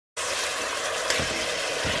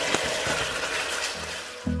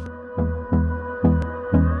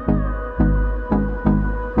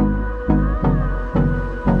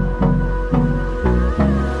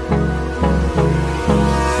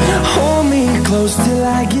close till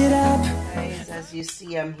I get up. Guys, as you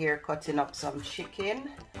see, I'm here cutting up some chicken.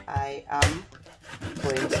 I am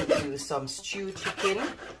going to do some stewed chicken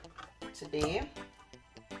today.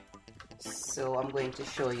 So I'm going to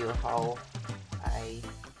show you how I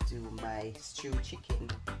do my stewed chicken.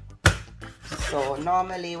 So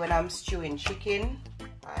normally when I'm stewing chicken,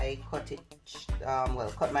 I cut it,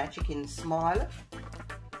 cut my chicken small,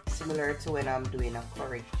 similar to when I'm doing a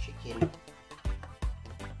curry chicken.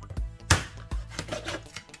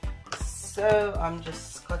 So I'm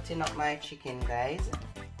just cutting up my chicken, guys,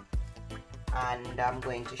 and I'm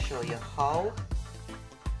going to show you how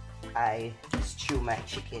I stew my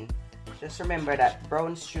chicken. Just remember that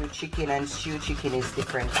brown stewed chicken and stewed chicken is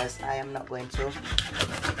different, as I am not going to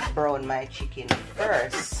brown my chicken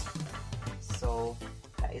first. So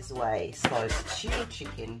that is why it's called stewed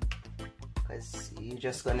chicken, because you're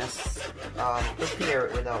just gonna prepare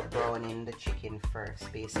it without browning the chicken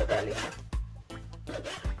first, basically.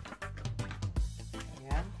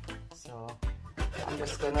 Yeah, so I'm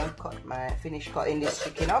just gonna finish cutting this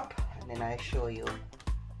chicken up, and then I show you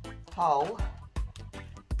how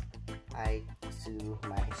I do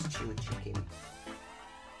my stewed chicken.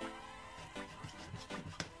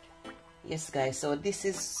 Yes, guys, so this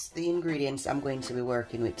is the ingredients I'm going to be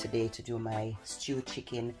working with today to do my stewed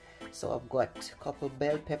chicken. So I've got a couple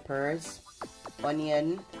bell peppers,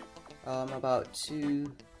 onion, about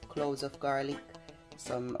 2 cloves of garlic,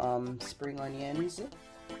 some spring onions,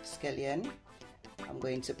 scallion. I'm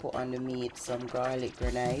going to put on the meat some garlic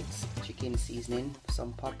grenades, chicken seasoning,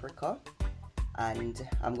 some paprika, and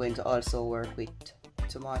I'm going to also work with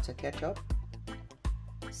tomato ketchup,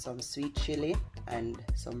 some sweet chili, and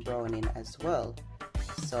some browning as well.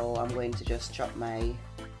 So I'm going to just chop my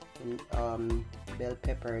bell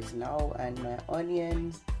peppers now, and my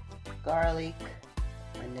onions, garlic,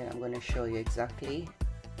 and then I'm going to show you exactly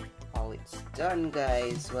how it's done,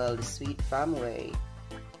 guys. Well, the sweet fam way.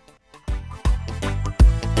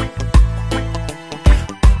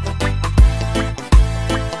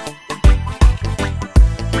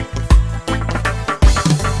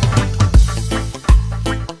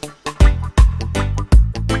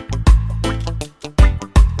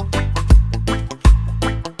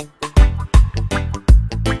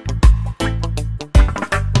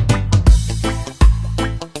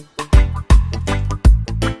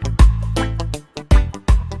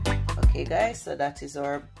 Guys, so that is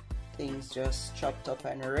our things just chopped up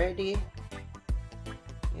and ready.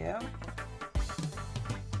 Yeah,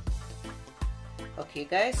 okay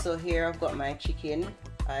guys, so here I've got my chicken.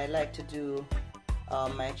 I like to do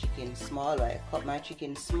my chicken small. I cut my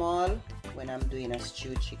chicken small when I'm doing a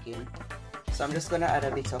stewed chicken. So I'm just gonna add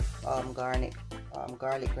a bit of garlic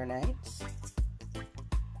grenades.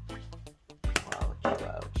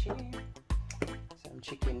 Ouchie. Some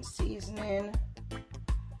chicken seasoning,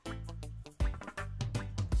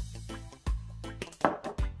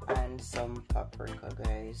 some paprika,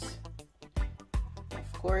 guys.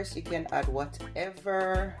 Of course, you can add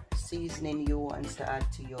whatever seasoning you want to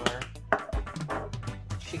add to your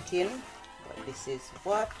chicken, but this is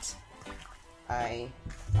what I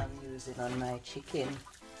am using on my chicken.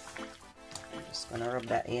 I'm just gonna rub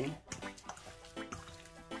that in.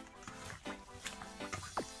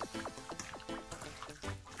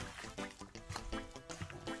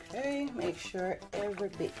 Okay, make sure every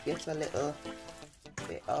bit gets a little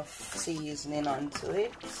bit of seasoning onto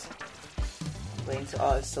it. I'm going to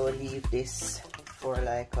also leave this for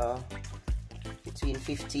like between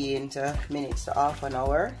 15 minutes to half an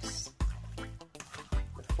hour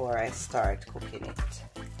before I start cooking it.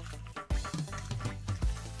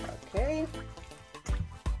 Okay,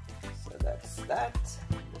 so that's that.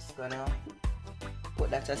 I'm just gonna put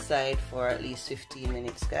that aside for at least 15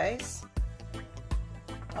 minutes, guys.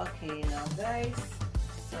 Okay, now guys,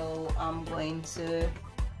 so I'm going to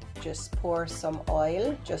just pour some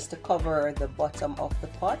oil just to cover the bottom of the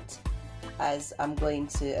pot, as I'm going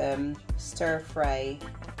to stir fry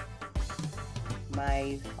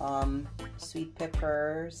my sweet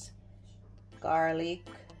peppers, garlic,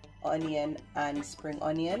 onion, and spring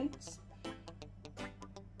onions.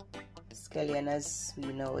 Scallion as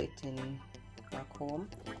we know it in back home.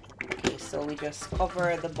 Okay, so we just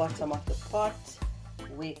cover the bottom of the pot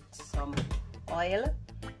with some oil,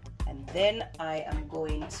 and then I am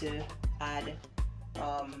going to add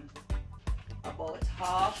about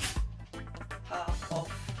half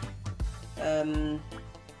of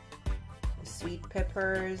sweet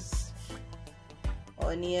peppers,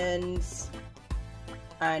 onions,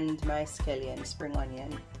 and my scallion, spring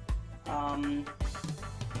onion. I'm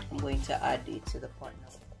going to add it to the pot now.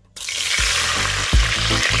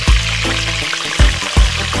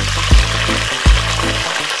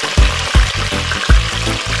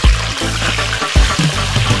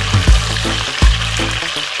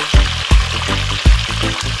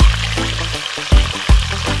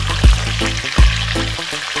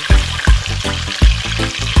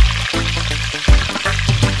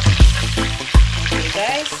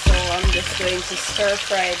 going to stir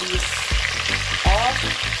fry these off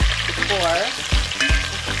before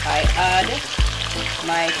I add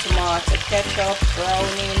my tomato ketchup,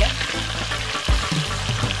 browning,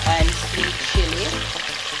 and sweet chili.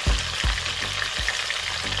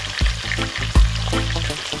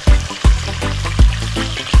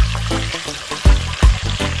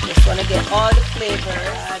 Just want to get all the flavor.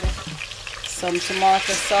 Add some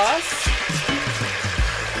tomato sauce.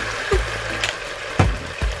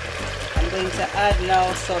 I'm going to add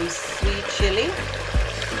now some sweet chili.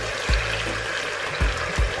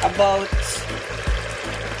 About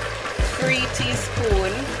 3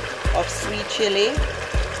 teaspoons of sweet chili,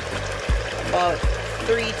 about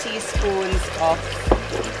 3 teaspoons of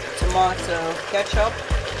tomato ketchup.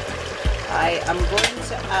 I am going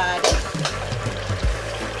to add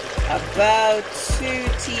about 2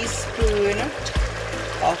 teaspoons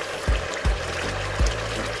of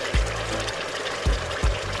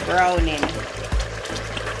browning,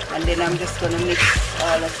 and then I'm just going to mix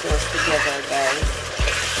all of those together, guys.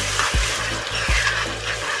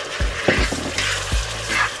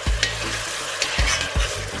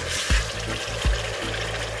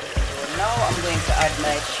 Now I'm going to add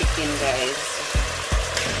my chicken, guys.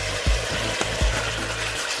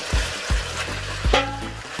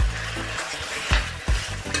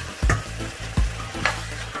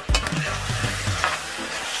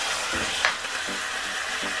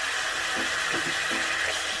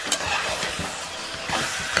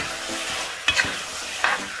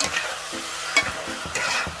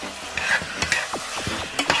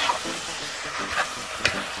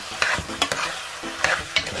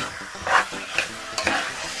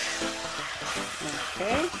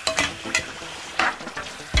 Okay.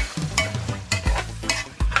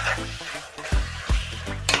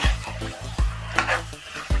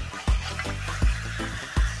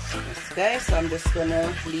 Yes, guys, so I'm just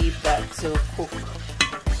gonna leave that to cook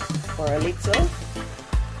for a little,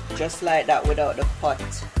 just like that, without the pot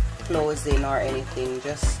closing or anything.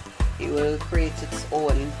 Just it will create its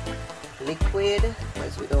own liquid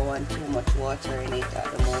because we don't want too much water in it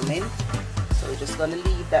at the moment. So we're just gonna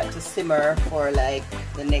leave that to simmer for like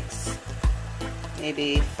the next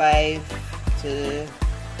maybe 5 to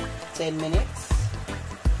 10 minutes.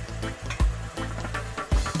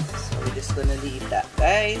 So we're just gonna leave that,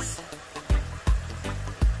 guys.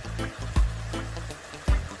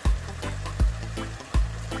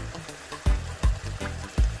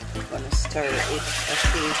 Gonna stir it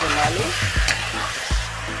occasionally.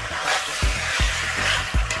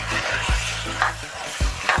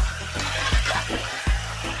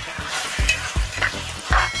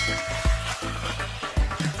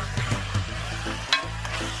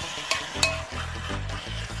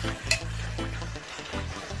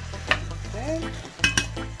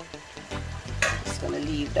 Just gonna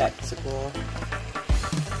leave that to go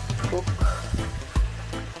cook.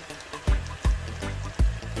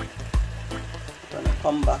 Gonna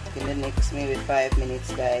come back in the next maybe 5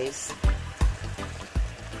 minutes, guys.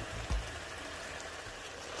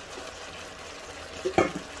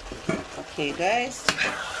 Okay, guys.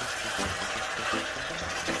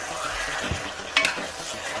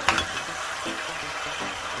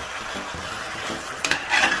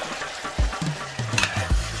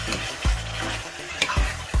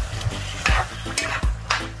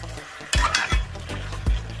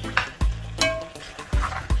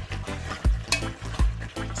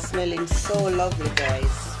 Smelling so lovely,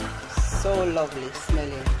 guys. So lovely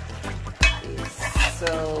smelling. It's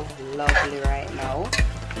so lovely right now.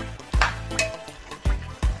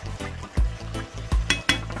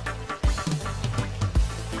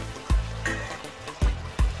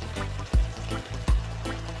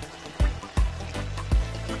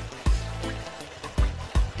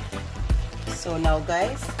 So now,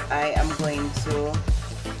 guys, I am going to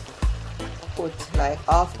put like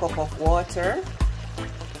 ½ cup of water,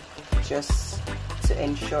 just to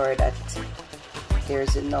ensure that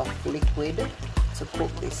there's enough liquid to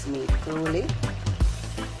cook this meat thoroughly.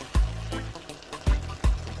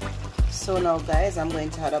 So now, guys, I'm going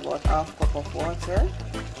to add about ½ cup of water.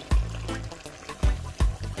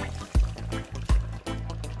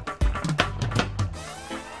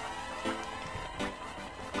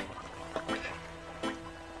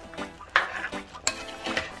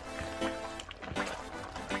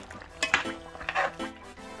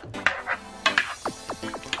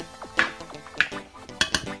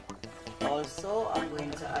 Also, I'm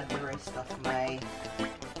going to add the rest of my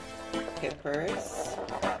peppers.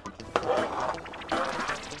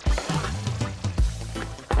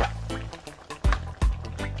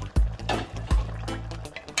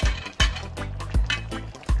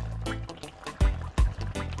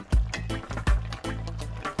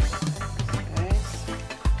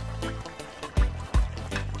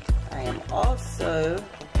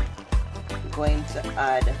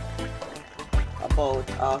 add about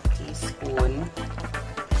half teaspoon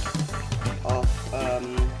of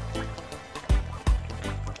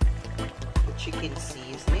the chicken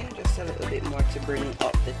seasoning, just a little bit more to bring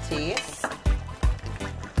up the taste.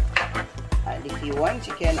 And if you want,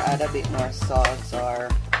 you can add a bit more salt or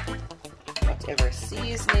whatever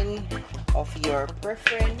seasoning of your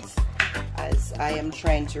preference. As I am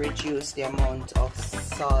trying to reduce the amount of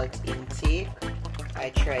salt intake, I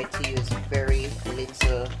try to use very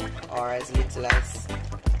little or as little as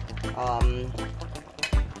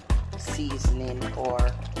seasoning or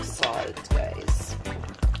salt, guys.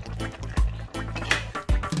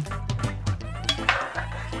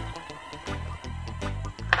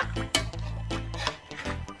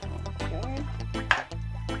 Okay.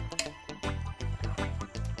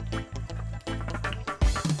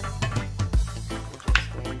 Just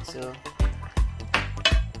going to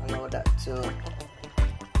allow that to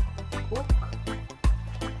cook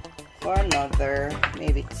for another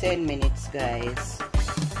maybe 10 minutes, guys.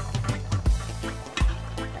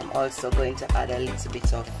 I'm also going to add a little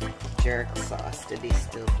bit of jerk sauce to this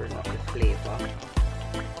to bring up the flavor.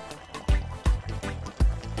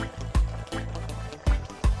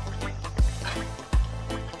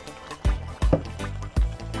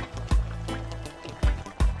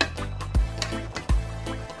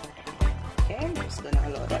 Okay, I'm just gonna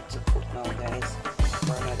allow that to cook now, guys,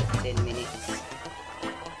 for another 10 minutes.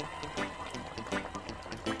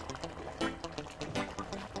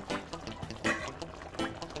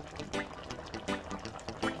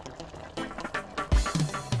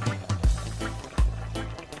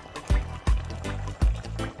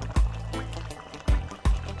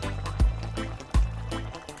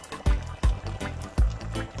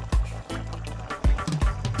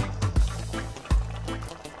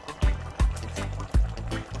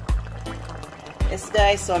 Yes,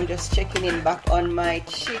 guys, so I'm just checking in back on my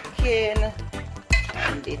chicken,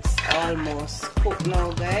 and it's almost cooked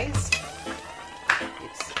now, guys.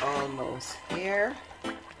 It's almost here.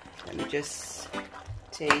 Let me just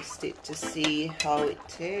taste it to see how it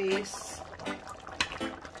tastes.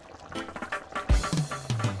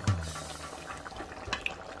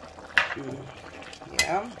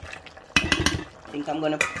 Yeah, I think I'm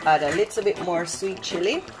gonna add a little bit more sweet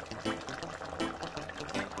chili.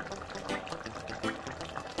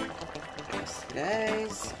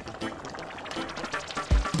 Guys,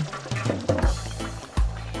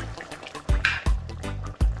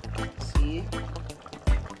 see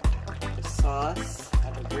the sauce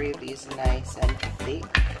and the gravy is nice and thick,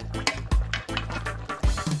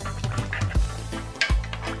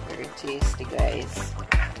 very tasty, guys.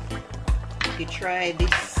 If you try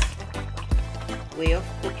this way of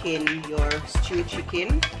cooking your stewed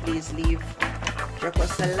chicken, please drop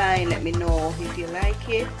us a line, let me know if you like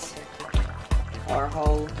it or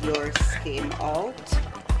how yours came out.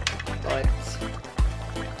 But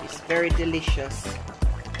it's very delicious,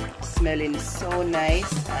 smelling so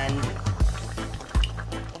nice, and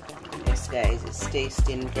yes, guys, it's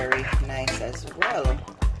tasting very nice as well.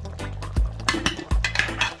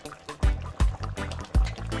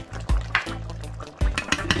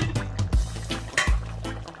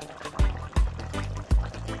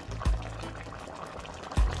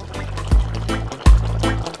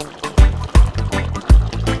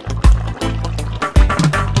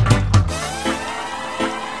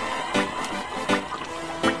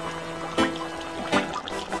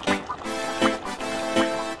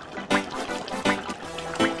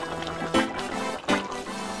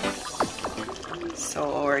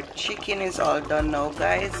 So our chicken is all done now,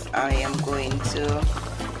 guys. I am going to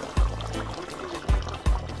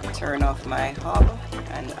turn off my hob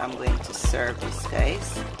and I'm going to serve this,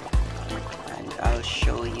 guys. And I'll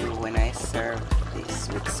show you when I serve this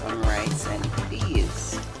with some rice and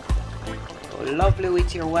peas. So lovely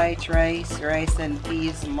with your white rice, rice and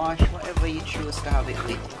peas, mash, whatever you choose to have it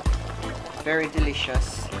with. Very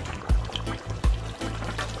delicious.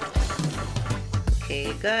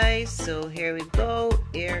 Okay, guys, so here we go.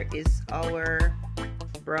 Here is our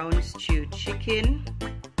brown stewed chicken.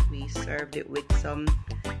 We served it with some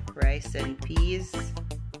rice and peas,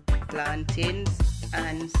 plantains,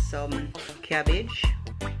 and some cabbage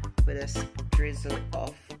with a drizzle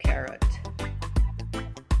of carrot.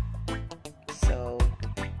 So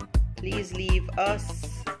please leave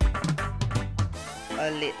us a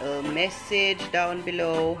little message down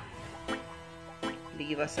below.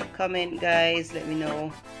 Leave us a comment, guys. Let me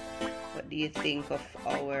know what do you think of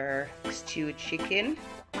our stewed chicken.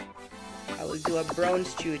 I will do a brown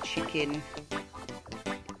stewed chicken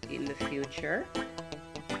in the future.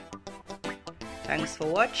 Thanks for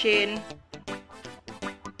watching.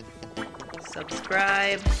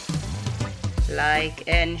 subscribe, like,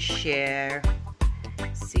 and share.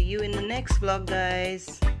 See you in the next vlog,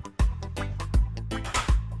 guys.